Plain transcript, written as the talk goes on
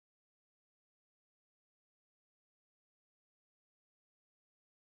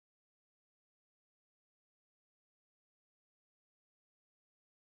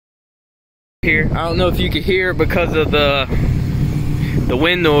Here, I don't know if you can hear it because of the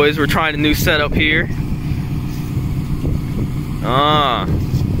wind noise. We're trying a new setup here.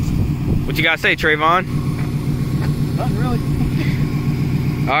 What you gotta say, Trayvon? Nothing really.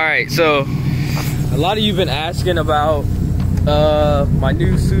 Alright, so a lot of you been asking about my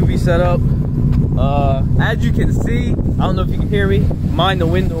new Subi setup. As you can see, I don't know if you can hear me, mind the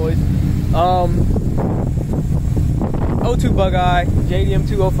wind noise. O2 bug eye, JDM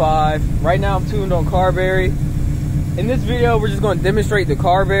 205. Right now I'm tuned on Carberry. In this video we're just going to demonstrate the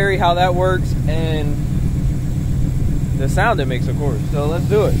Carberry, how that works, and the sound it makes, of course. So let's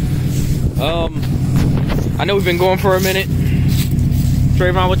do it. I know we've been going for a minute.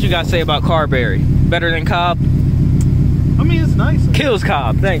 Trayvon, what you got to say about Carberry? Better than Cobb? I mean, it's nice. Kills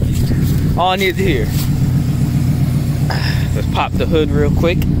Cobb, thank you. All I need to hear. Let's pop the hood real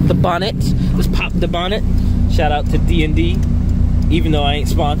quick. The bonnet. Let's pop the bonnet. Shout out to D&D, even though I ain't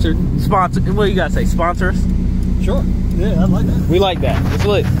sponsored. Sponsored, what you gotta say, sponsor us? Sure, yeah, I like that. We like that, it's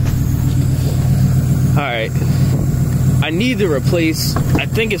lit. Alright, I need to replace, I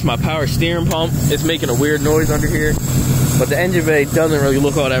think it's my power steering pump. It's making a weird noise under here, but the engine bay doesn't really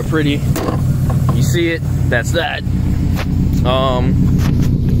look all that pretty. You see it, that's that.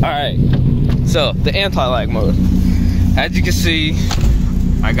 Alright, so the anti-lag mode. As you can see,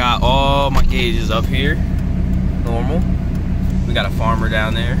 I got all my gauges up here. Normal. We got a farmer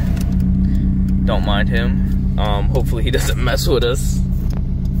down there. Don't mind him. Hopefully he doesn't mess with us.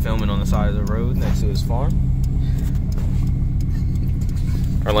 Filming on the side of the road next to his farm.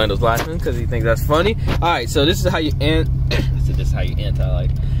 Orlando's laughing because he thinks that's funny. Alright, so this is how you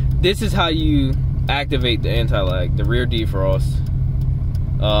anti-lag. This is how you activate the anti-lag, the rear defrost.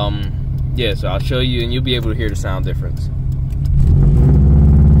 Yeah, so I'll show you and you'll be able to hear the sound difference.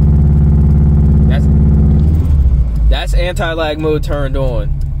 That's anti-lag mode turned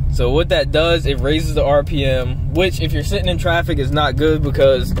on. So what that does, it raises the RPM, which if you're sitting in traffic is not good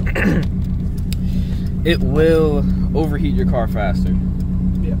because it will overheat your car faster.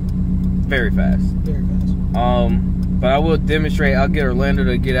 Yeah. Very fast. Very fast. But I will demonstrate. I'll get Orlando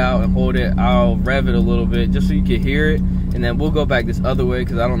to get out and hold it. I'll rev it a little bit just so you can hear it. And then we'll go back this other way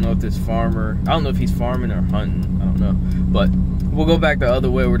because I don't know if this farmer, I don't know if he's farming or hunting. I don't know. But we'll go back the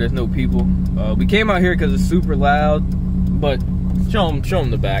other way where there's no people. We came out here because it's super loud, but show them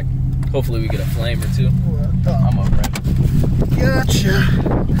the back. Hopefully we get a flame or two. I'm up ready. Gotcha.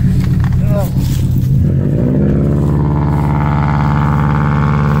 Oh.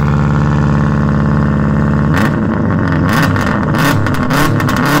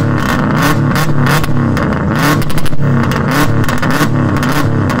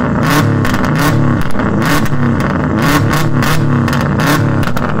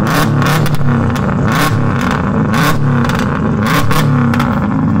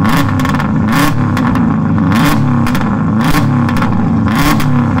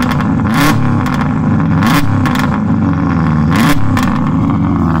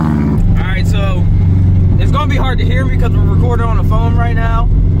 To hear me because we're recording on a phone right now.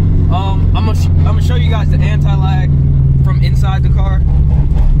 I'm gonna show you guys the anti-lag from inside the car.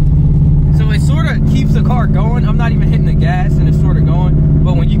 So it sort of keeps the car going. I'm not even hitting the gas and it's sort of going.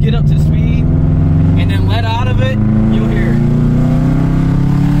 But when you get up to speed and then let out of it, you'll hear it.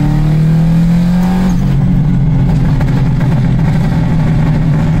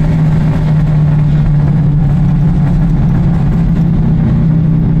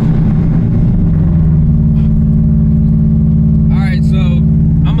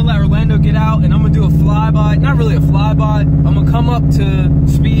 Get out and I'm gonna do a flyby, not really a flyby, I'm gonna come up to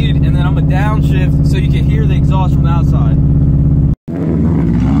speed and then I'm gonna downshift so you can hear the exhaust from the outside.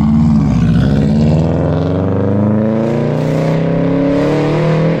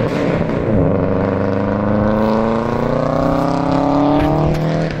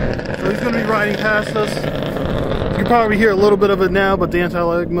 So he's gonna be riding past us. You can probably hear a little bit of it now, but the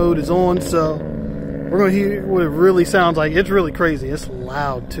anti-lag mode is on, so we're going to hear what it really sounds like. It's really crazy. It's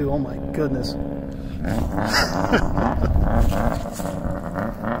loud, too. Oh, my goodness.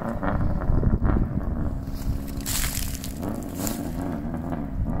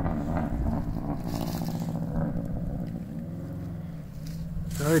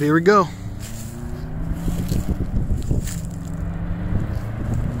 All right, here we go.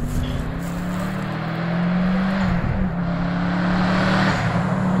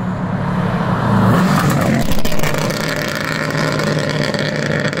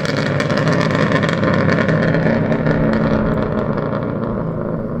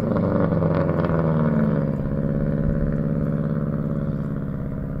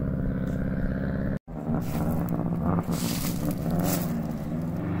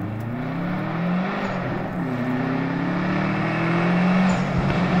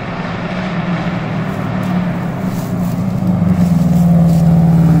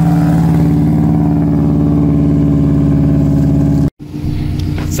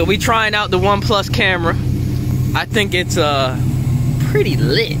 So we trying out the OnePlus camera. I think it's pretty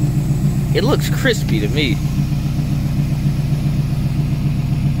lit. It looks crispy to me.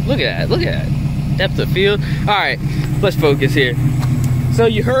 Look at that, look at that. Depth of field. Alright, let's focus here. So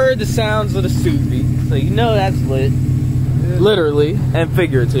you heard the sounds of the Sufi, so you know that's lit. Literally and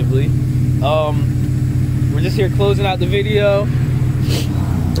figuratively. We're just here closing out the video.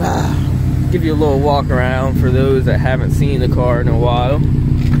 Give you a little walk around for those that haven't seen the car in a while.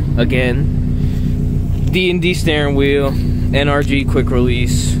 Again, D&D steering wheel, NRG quick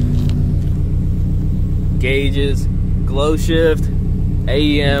release, gauges, glow shift,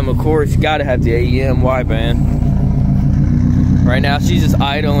 AEM, of course, you gotta have the AEM wideband. Right now, she's just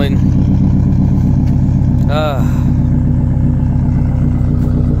idling.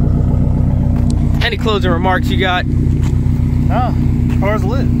 Any closing remarks you got? Car's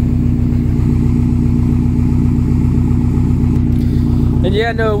lit. And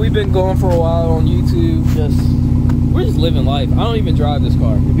yeah, no, we've been going for a while on YouTube. We're just living life. I don't even drive this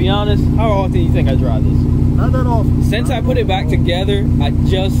car. To be honest, how often do you think I drive this? Not that often. Since I put it back together, I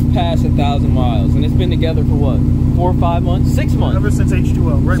just passed 1,000 miles. And it's been together for what? 4 or 5 months? 6 months. Ever since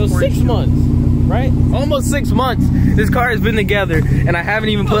H2O, right? So 6 H2O. months, right? Almost 6 months. This car has been together and I haven't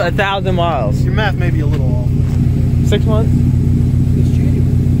even put 1,000 miles. Your math may be a little off. 6 months? It's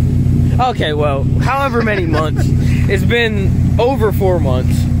January. Okay, well, however many months. It's been over 4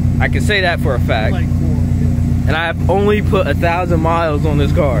 months. I can say that for a fact. Like 4. Yeah. And I've only put 1,000 miles on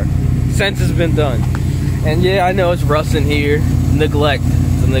this car since it's been done. And yeah, I know it's rusting here. Neglect.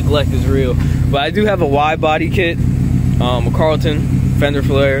 The neglect is real. But I do have a wide body kit, a Carlton, fender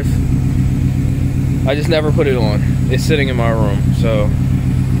flares. I just never put it on. It's sitting in my room, so,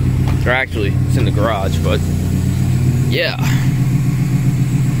 or actually, it's in the garage, but yeah.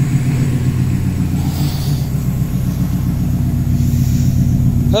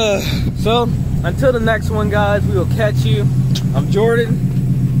 So, until the next one, guys, we will catch you. I'm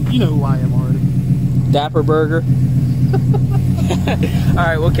Jordan. You know who I am already. Dapper Burger.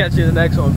 Alright, we'll catch you in the next one.